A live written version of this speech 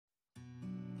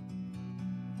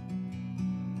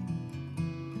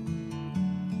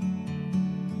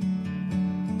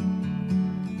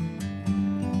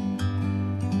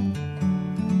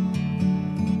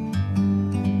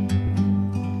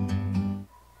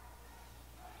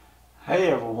Hey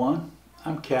everyone,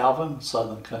 I'm Calvin,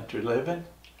 Southern Country Living,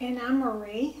 And I'm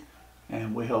Marie.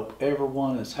 and we hope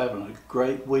everyone is having a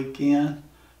great weekend.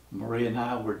 Marie and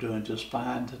I were doing just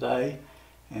fine today,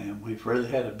 and we've really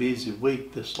had a busy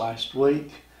week this last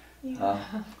week. Yeah.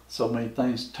 So many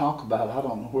things to talk about. I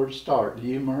don't know where to start. Do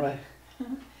you, Marie?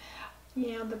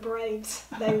 Yeah, the Braves,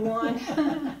 they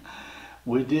won.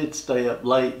 We did stay up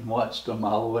late and watched them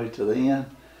all the way to the end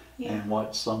Yeah. and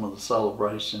watched some of the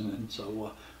celebration, and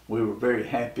so we were very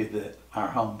happy that our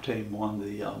home team won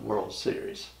the World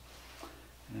Series.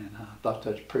 And I thought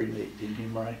that was pretty neat, didn't you,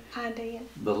 Marie? I did.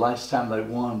 The last time they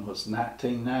won was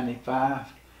 1995,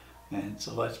 and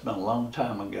so that's been a long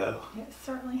time ago. It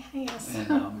certainly has.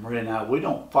 And Marie and I, we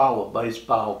don't follow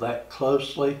baseball that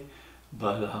closely,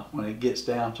 but when it gets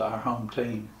down to our home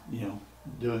team, you know,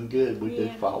 doing good, we do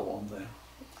Yeah. follow them then.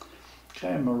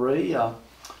 Okay, Marie,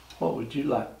 what would you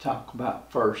like to talk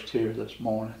about first here this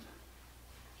morning?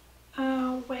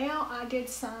 Well, I did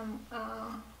some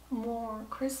more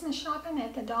Christmas shopping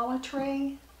at the Dollar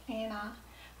Tree, and I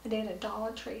did a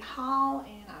Dollar Tree haul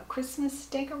and a Christmas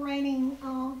decorating.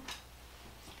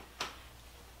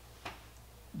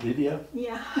 Video?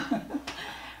 Yeah.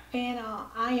 And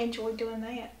I enjoyed doing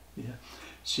that. Yeah.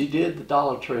 She did the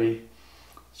Dollar Tree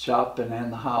shopping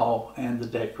and the haul and the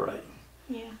decorating.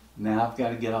 Yeah. Now I've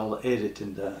got to get all the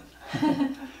editing done.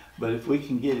 But if we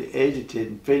can get it edited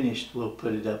and finished, we'll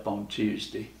put it up on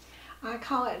Tuesday. I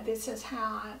call it, this is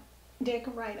how I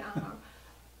decorate on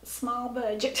a small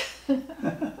budget.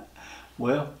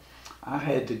 Well, I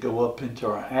had to go up into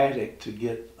our attic to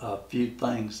get a few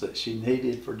things that she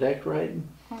needed for decorating.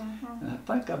 Mm-hmm. And I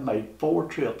think I made 4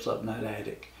 trips up in that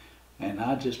attic. And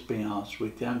I'll just be honest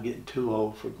with you, I'm getting too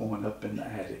old for going up in the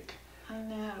attic. I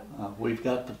know. We've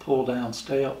got the pull down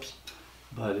steps,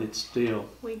 but it's still,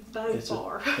 We both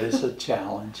are. it's a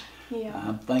challenge. Yeah.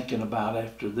 I'm thinking about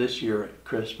after this year at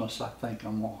Christmas, I think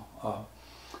I'm going to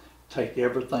take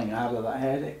everything out of the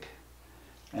attic,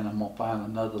 and I'm going to find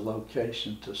another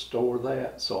location to store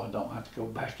that so I don't have to go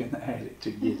back in the attic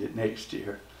to get it next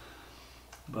year.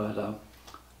 But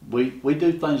we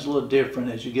do things a little different.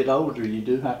 As you get older, you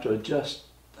do have to adjust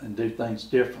and do things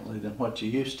differently than what you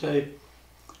used to.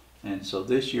 And so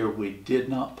this year we did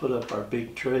not put up our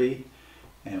big tree,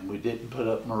 and we didn't put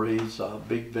up Marie's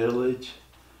big village.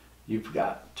 You've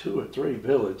got 2 or 3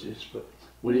 villages, but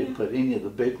we didn't put any of the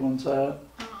big ones up.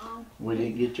 We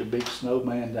didn't get your big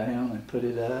snowman down and put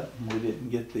it up, and we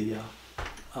didn't get the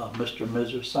Mr. and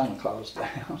Mrs. Santa Claus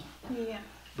down. Yeah.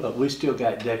 But we still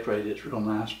got it decorated. It's real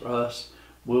nice for us.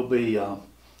 We'll be,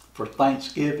 for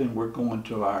Thanksgiving, we're going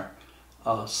to our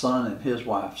son and his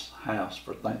wife's house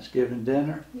for Thanksgiving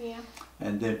dinner. Yeah.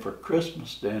 And then for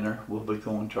Christmas dinner, we'll be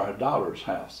going to our daughter's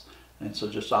house. And so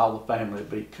just all the family will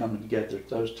be coming together at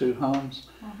those 2 homes.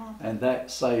 Uh-huh. And that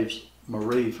saves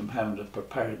Marie from having to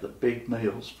prepare the big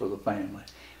meals for the family,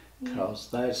 because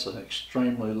that's an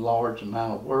extremely large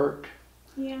amount of work.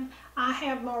 Yeah. I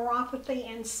have neuropathy,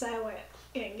 and so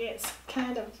it gets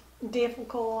kind of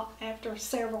difficult after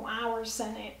several hours,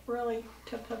 and it really,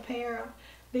 to prepare a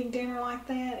big dinner like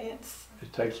that,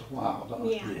 It takes a while, don't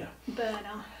it? yeah. But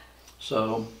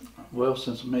So, well,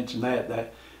 since I mentioned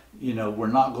that, you know, we're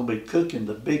not going to be cooking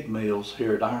the big meals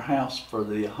here at our house for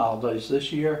the holidays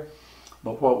this year.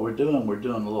 But what we're doing a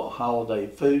little holiday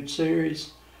food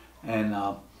series, and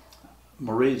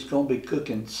Marie's going to be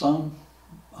cooking some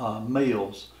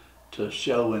meals to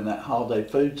show in that holiday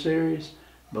food series.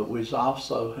 But we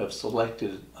also have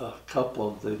selected a couple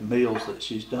of the meals that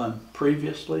she's done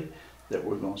previously that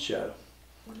we're going to show.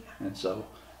 And so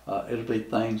it'll be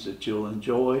things that you'll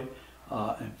enjoy.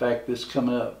 In fact, this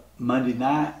coming up Monday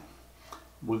night,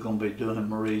 we're going to be doing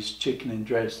Marie's chicken and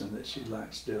dressing that she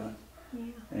likes doing. yeah.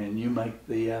 And you make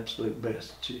the absolute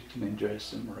best chicken and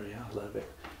dressing, Marie. I love it.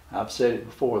 I've said it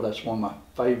before, that's one of my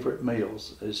favorite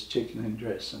meals is chicken and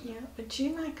dressing. Yeah, but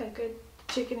you make a good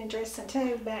chicken and dressing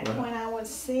too. Back Right. when I was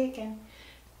sick and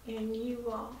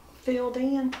you filled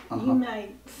in, Uh-huh. you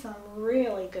made some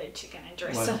really good chicken and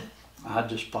dressing. Well, I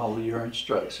just follow your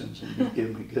instructions, and you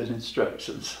give me good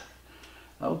instructions.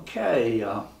 Okay,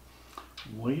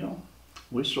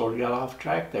 we sort of got off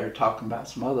track there talking about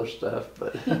some other stuff,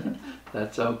 but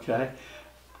that's okay.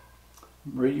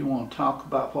 Marie, you want to talk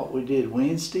about what we did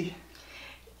Wednesday?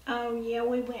 Oh yeah,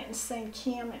 we went and seen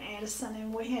Kim and Addison,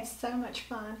 and we had so much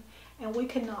fun, and we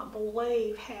could not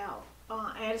believe how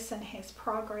Addison has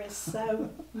progressed so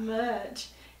much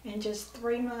in just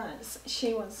 3 months.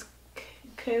 She was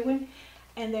cooing,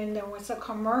 and then there was a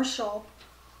commercial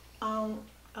on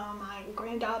my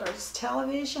granddaughter's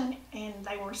television, and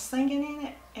they were singing in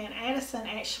it, and Addison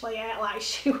actually acted like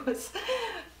she was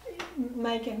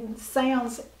making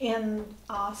sounds in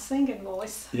singing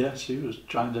voice. Yeah, she was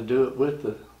trying to do it with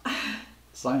the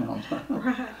sound.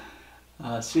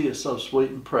 Right. She is so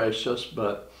sweet and precious,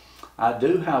 but I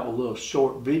do have a little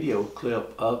short video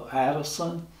clip of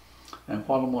Addison, and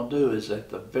what I'm going to do is at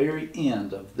the very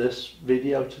end of this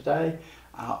video today,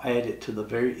 I'll add it to the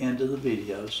very end of the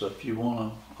video. So if you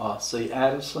want to see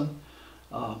Addison,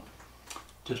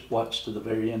 just watch to the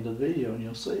very end of the video and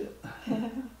you'll see it.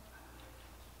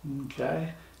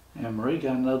 Okay, and Marie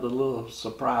got another little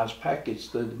surprise package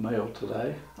through the mail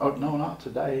today. Oh, no, not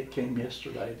today. It came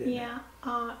yesterday, didn't it? Yeah,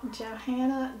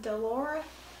 Johanna Delora,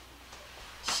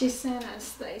 she sent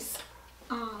us these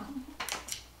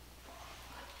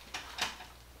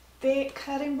thick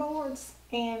cutting boards,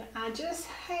 and I just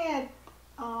had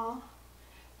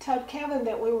told Kevin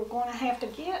that we were going to have to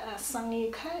get us some new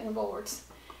cutting boards,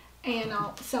 and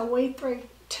so we threw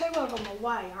 2 of them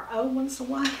away, our old ones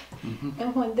away.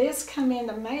 And when this come in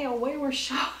the mail, we were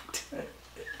shocked.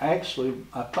 Actually,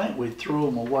 I think we threw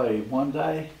them away one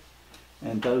day,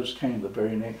 and those came the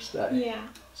very next day. Yeah.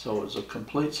 So it was a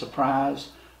complete surprise.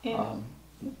 And,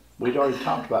 We'd already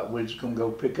talked about we was going to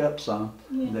go pick up some,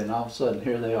 yeah. and then all of a sudden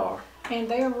here they are. And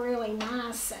they're really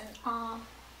nice and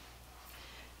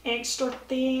extra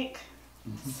thick.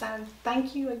 So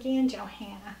thank you again,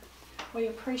 Johanna. We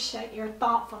appreciate your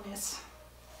thoughtfulness.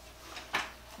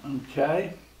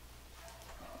 Okay.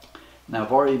 Now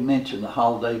I've already mentioned the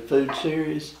holiday food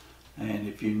series, and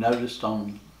if you noticed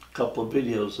on a couple of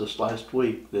videos this last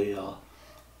week, the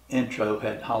intro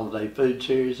had holiday food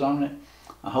series on it.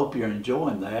 I hope you're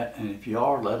enjoying that, and if you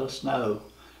are, let us know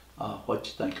what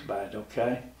you think about it,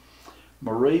 okay?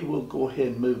 Marie will go ahead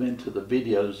and move into the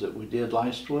videos that we did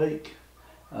last week,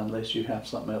 unless you have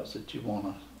something else that you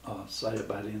want to say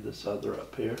about any of this other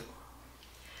up here.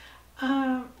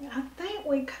 I think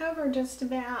we covered just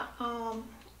about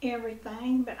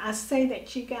everything, but I see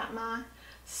that you got my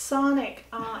sonic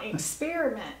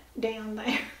experiment down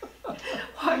there.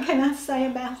 What can I say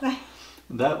about that?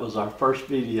 That was our first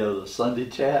video, the Sunday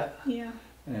chat. Yeah.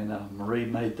 And Marie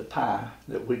made the pie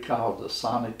that we called the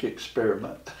Sonic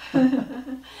Experiment.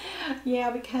 Yeah,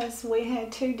 because we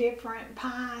had 2 different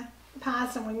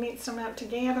pies and we mixed them up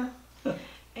together.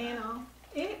 And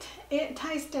it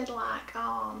tasted like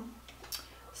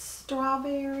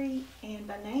strawberry and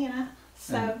banana.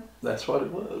 So And that's what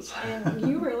it was. And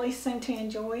you really seemed to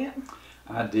enjoy it.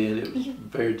 I did. It was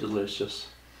very delicious.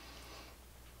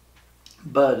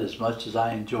 But as much as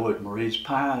I enjoyed Marie's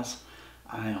pies,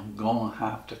 I am going to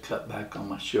have to cut back on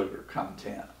my sugar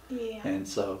content. Yeah. And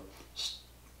so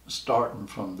starting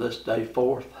from this day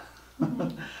forth,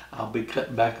 I'll be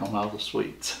cutting back on all the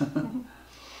sweets.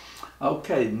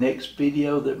 Okay, next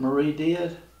video that Marie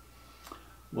did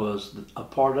was a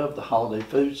part of the holiday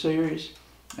food series,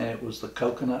 and it was the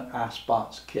coconut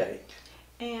icebox cake.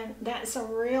 And that's a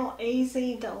real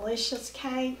easy, delicious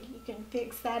cake. You can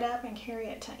fix that up and carry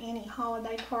it to any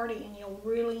holiday party and you'll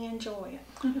really enjoy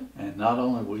it. And not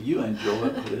only will you enjoy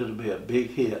it, but it'll be a big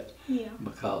hit. Yeah.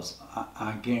 Because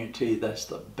I guarantee that's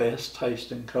the best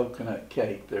tasting coconut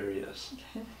cake there is.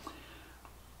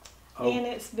 Oh, And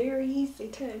it's very easy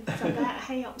too, so that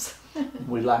helps.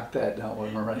 we like that, don't we,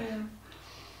 Marie? Yeah.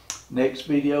 Next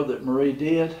video that Marie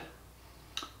did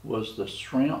was the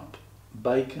shrimp,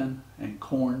 bacon, and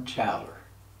corn chowder.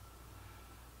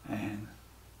 And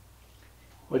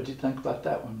what did you think about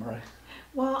that one, Marie?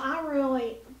 Well, I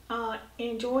really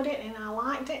enjoyed it and I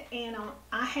liked it, and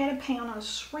I had a pound of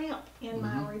shrimp in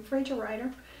my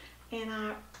refrigerator, and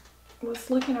I was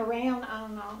looking around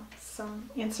on some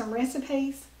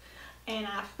recipes, and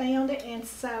I found it, and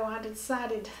so I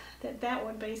decided that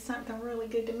would be something really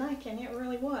good to make, and it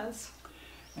really was.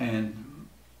 And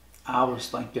I was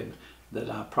thinking that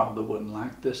I probably wouldn't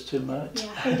like this too much.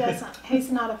 Yeah,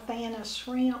 he's not a fan of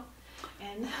shrimp.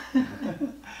 And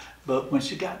but when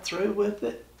she got through with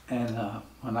it, and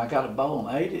when I got a bowl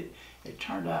and ate it, it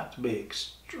turned out to be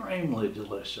extremely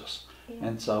delicious. Yeah.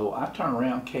 And so I turned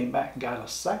around, came back and got a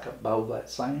second bowl of that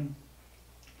same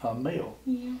meal.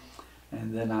 Yeah.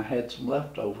 And then I had some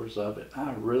leftovers of it.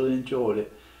 I really enjoyed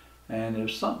it. And there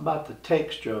was something about the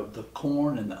texture of the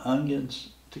corn and the onions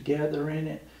together in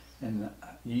it. And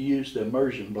you use the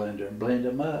immersion blender and blend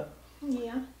them up.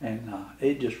 Yeah. And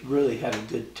it just really had a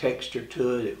good texture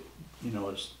to it. It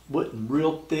wasn't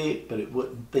real thick, but it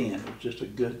wasn't thin. It was just a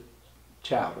good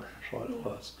chowder, is what it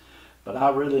was. But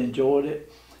I really enjoyed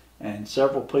it. And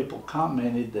several people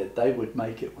commented that they would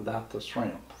make it without the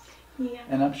shrimp. Yeah.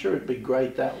 And I'm sure it'd be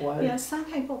great that way. Yeah, some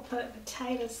people put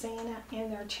potatoes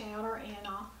in their chowder, and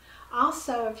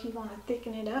also if you want to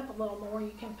thicken it up a little more,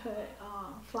 you can put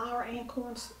flour and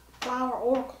flour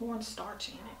or cornstarch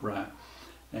in it. Right.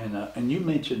 And you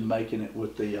mentioned making it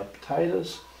with the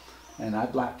potatoes, and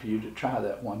I'd like for you to try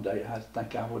that one day. I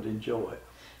think I would enjoy it.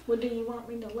 Well, do you want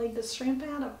me to leave the shrimp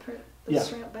out or put the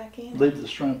shrimp back in? Leave the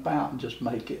shrimp out and just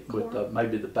make it with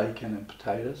maybe the bacon and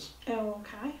potatoes. Oh,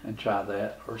 okay. And try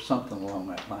that or something along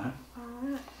that line. All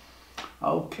right.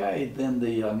 Okay, then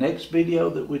the next video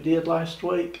that we did last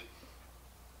week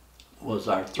was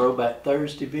our Throwback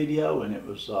Thursday video, and it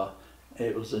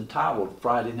was entitled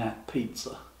Friday Night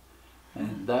Pizza.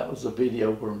 And that was a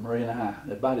video where Marie and I,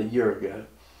 about a year ago,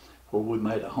 where we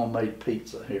made a homemade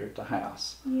pizza here at the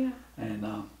house. Yeah. And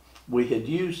we had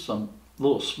used some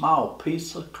little small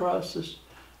pizza crusts,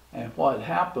 and what had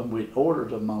happened, we ordered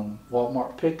them on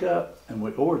Walmart pickup, and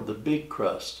we ordered the big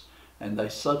crust, and they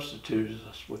substituted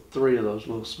us with 3 of those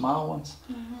little small ones.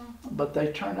 Mm-hmm. But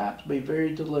they turned out to be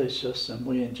very delicious, and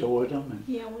we enjoyed them. And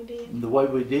yeah, we did. And the way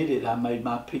we did it, I made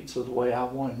my pizza the way I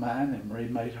wanted mine, and Marie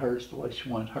made hers the way she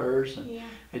wanted hers, and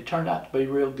it turned out to be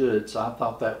real good. So I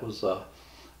thought that was a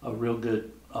real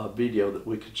good video that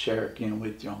we could share again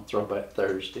with you on Throwback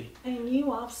Thursday. And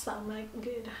you also make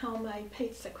good homemade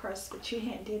pizza crust, but you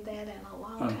hadn't did that in a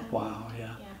long time. Wow,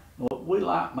 yeah. Well, we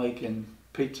like making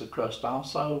pizza crust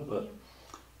also, but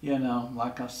you know,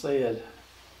 like I said,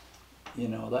 you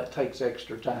know, that takes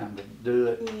extra time to do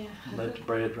it. Yeah. Let the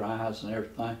bread rise and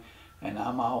everything. And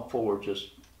I'm all for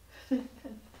just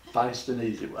fast and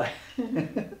easy way.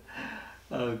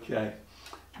 Okay.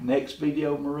 Next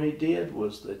video Marie did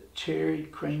was the cherry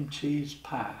cream cheese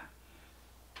pie.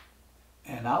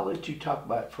 And I'll let you talk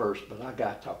about it first, but I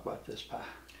got to talk about this pie.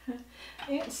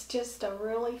 It's just a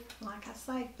really, like I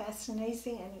say, fast and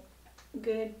easy and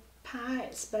good pie.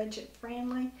 It's budget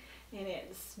friendly and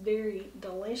it's very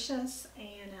delicious.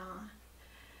 And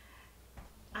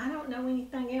I don't know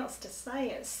anything else to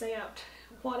say except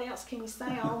what else can you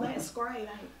say? Oh, that's great.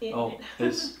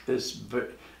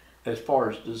 As far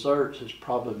as desserts, it's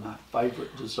probably my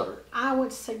favorite dessert. I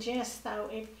would suggest, though,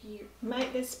 if you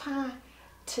make this pie,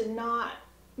 to not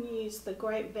use the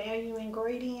great value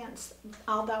ingredients.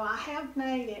 Although I have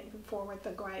made it before with the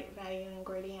great value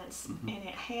ingredients, and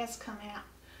it has come out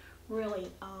really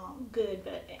good.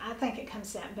 But I think it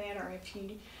comes out better if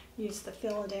you use the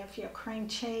Philadelphia cream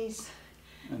cheese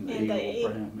and the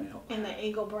Eagle brand milk. And the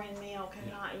Eagle brand milk,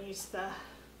 and not use the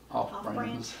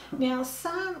off-brands. Now,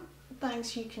 some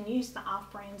things you can use the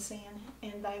off-brands in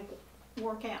and they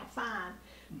work out fine,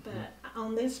 but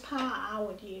on this pie I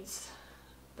would use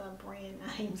the brand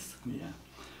names. Yeah.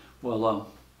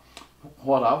 Well,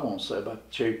 what I want to say about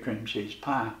the cherry cream cheese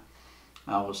pie,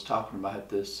 I was talking about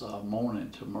this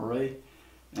morning to Marie,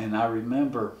 and I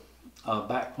remember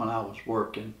back when I was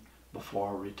working before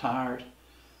I retired,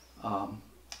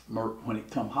 when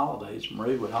it come holidays,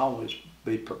 Marie would always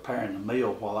be preparing a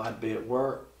meal while I'd be at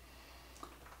work.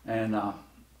 And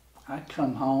I'd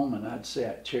come home and I'd say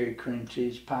that cherry cream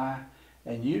cheese pie,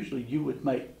 and usually you would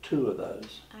make 2 of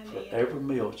those. For every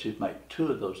meal she'd make 2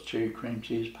 of those cherry cream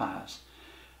cheese pies.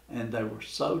 And they were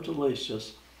so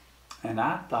delicious, and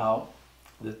I thought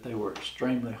that they were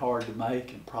extremely hard to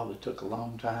make and probably took a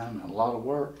long time and a lot of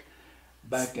work.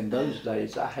 Back in those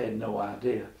days I had no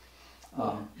idea.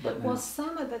 But well,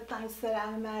 some of the things that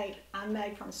I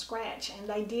made from scratch, and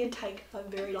they did take a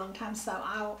very long time, so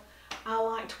I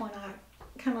liked when I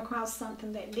come across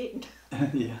something that didn't.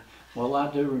 Yeah, well,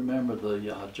 I do remember the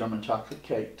German chocolate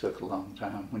cake took a long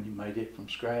time when you made it from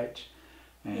scratch,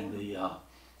 and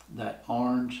that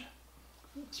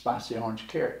spicy orange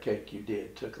carrot cake you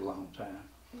did took a long time.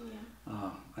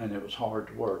 Yeah. And it was hard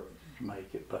to work to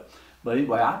make it, but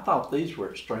anyway, I thought these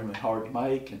were extremely hard to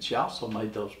make, and she also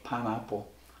made those pineapple.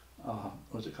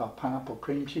 What's it called? Pineapple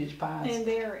cream cheese pies. And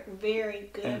they're very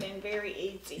good and very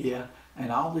easy. Yeah,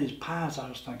 and all these pies, I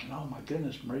was thinking, oh my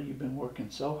goodness, Marie, you've been working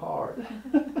so hard.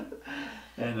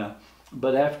 And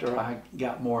but after I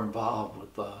got more involved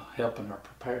with helping her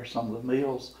prepare some of the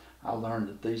meals, I learned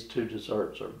that these 2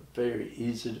 desserts are very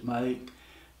easy to make,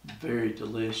 very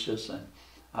delicious, and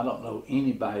I don't know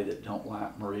anybody that don't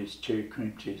like Marie's cherry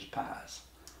cream cheese pies.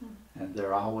 And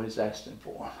they're always asking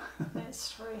for them.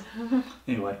 That's true.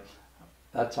 Anyway,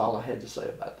 that's all I had to say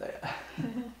about that.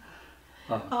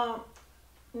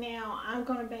 Now I'm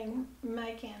going to be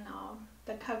making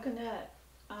the coconut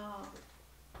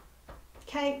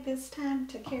cake this time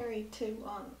to carry to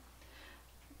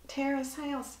Tara's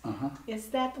house. Is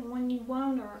that the one you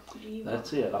want, or do you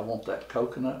That's it. I want that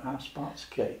coconut ice sponge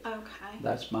cake. Okay.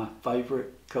 That's my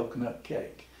favorite coconut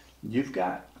cake. You've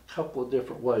got a couple of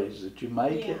different ways that you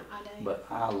make it, I do. but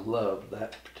I love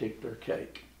that particular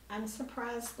cake. I'm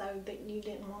surprised though that you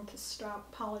didn't want the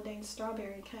Paula Deen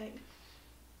strawberry cake.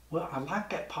 Well, I like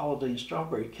that Paula Deen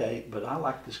strawberry cake, but I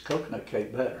like this coconut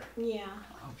cake better. Yeah.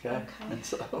 Okay. Okay. And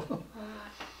so All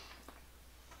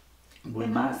we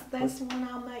right. might. That's the one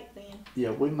I'll make then.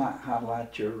 Yeah, we might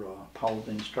highlight your Paula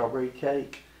Deen strawberry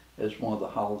cake as one of the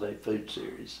holiday food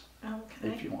series, Okay.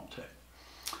 if you want to.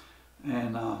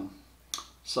 And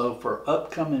so for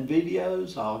upcoming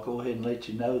videos, I'll go ahead and let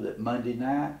you know that Monday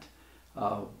night,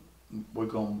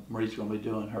 Marie's gonna be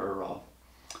doing her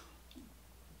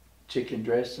chicken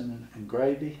dressing and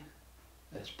gravy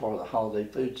as part of the holiday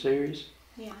food series.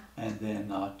 Yeah. And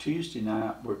then Tuesday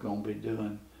night, we're gonna be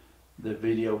doing the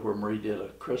video where Marie did a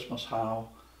Christmas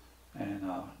haul and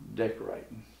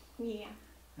decorating. Yeah.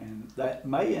 And that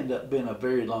may end up being a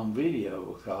very long video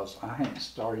because I haven't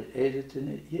started editing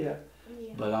it yet,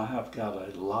 Yeah. but I have got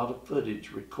a lot of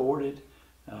footage recorded.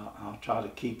 I'll try to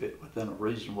keep it within a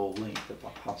reasonable length if I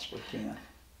possibly can.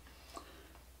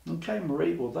 Okay,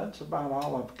 Marie, well that's about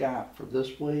all I've got for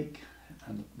this week.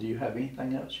 And do you have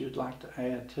anything else you'd like to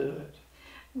add to it?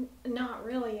 Not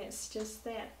really. It's just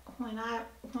that when I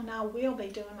will be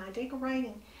doing my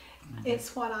decorating,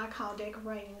 it's what I call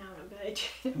decorating on a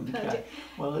budget. Okay.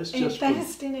 Well, it's And just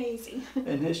fast and easy.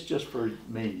 and it's just for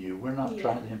me and you. We're not Yeah.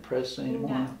 trying to impress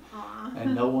anyone. No.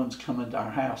 And no one's coming to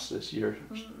our house this year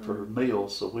for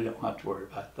meals, so we don't have to worry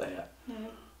about that.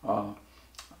 No.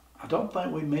 I don't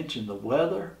think we mentioned the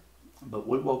weather, but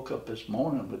we woke up this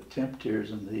morning with temperatures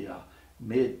in the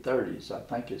mid-30s. I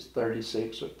think it's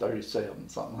 36 or 37,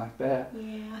 something like that.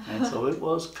 Yeah. And so it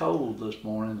was cold this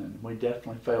morning, and we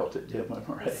definitely felt it, didn't we,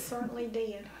 Marie? It certainly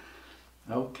did.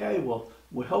 Okay, well,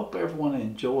 we hope everyone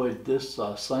enjoyed this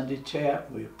Sunday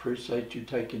chat. We appreciate you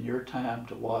taking your time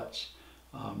to watch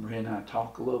Marie and I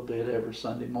talk a little bit every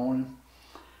Sunday morning.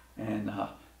 And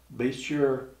be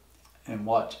sure and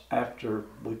watch after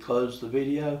we close the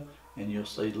video, and you'll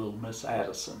see little Miss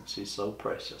Addison. She's so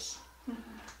precious.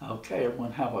 Okay,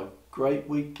 everyone have a great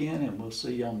weekend, and we'll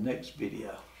see you on the next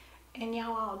video. And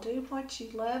y'all all do what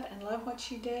you love and love what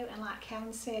you do. And like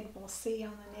Kevin said, we'll see you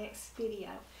on the next video.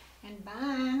 And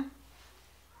bye.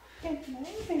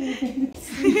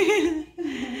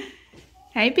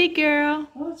 Hey, big girl.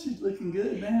 Oh, she's looking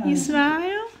good now. You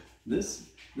smile? This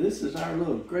is our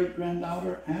little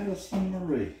great-granddaughter, Addison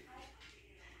Marie.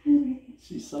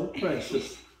 She's so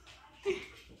precious.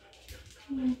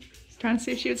 Trying to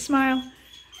see if she would smile.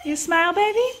 You smile,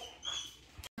 baby?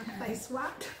 Face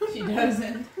wiped. She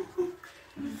doesn't.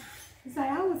 Say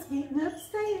I was getting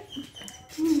upset.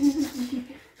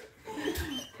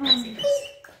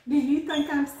 Do you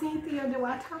think I'm Cynthia? Do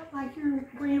I talk like your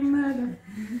grandmother?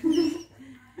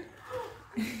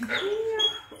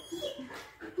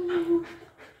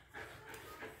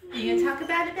 You gonna talk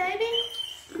about it, baby?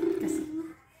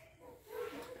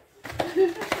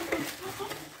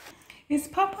 Is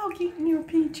Papa getting your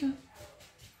picture?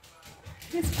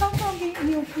 Is Papa getting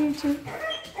your picture?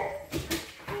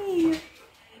 Yeah.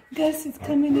 Gus is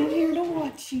coming in here to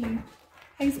watch you.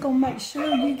 He's gonna make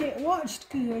sure you get watched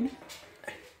good.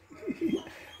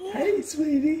 Hey,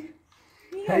 sweetie.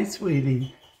 Yeah. Hey,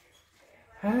 sweetie.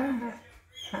 Hi.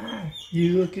 Hi.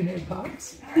 You looking at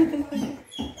Pops?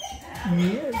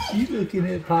 Yes, you looking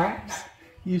at Pops.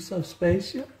 You so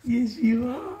special. Yes, you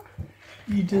are.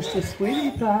 You just a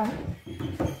sweetie pie.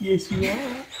 Yes, you are.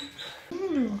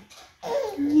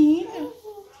 Yeah.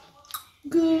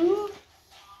 Good.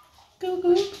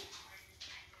 Good.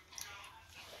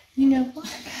 You know what?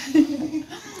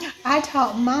 I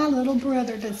taught my little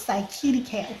brother to say kitty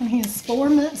cat when he was 4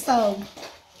 months old.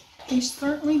 He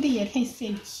certainly did. He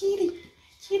said,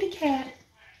 kitty cat.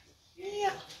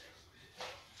 Yeah.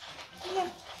 Yeah.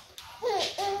 Yeah.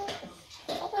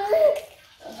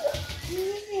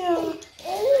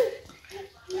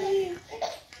 Yeah.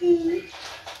 Good.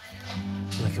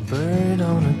 Like a bird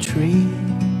on a tree,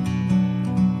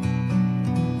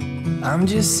 I'm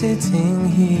just sitting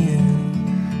here.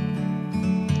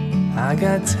 I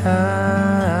got time,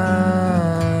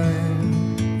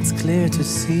 it's clear to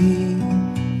see.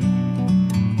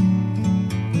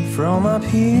 From up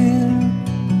here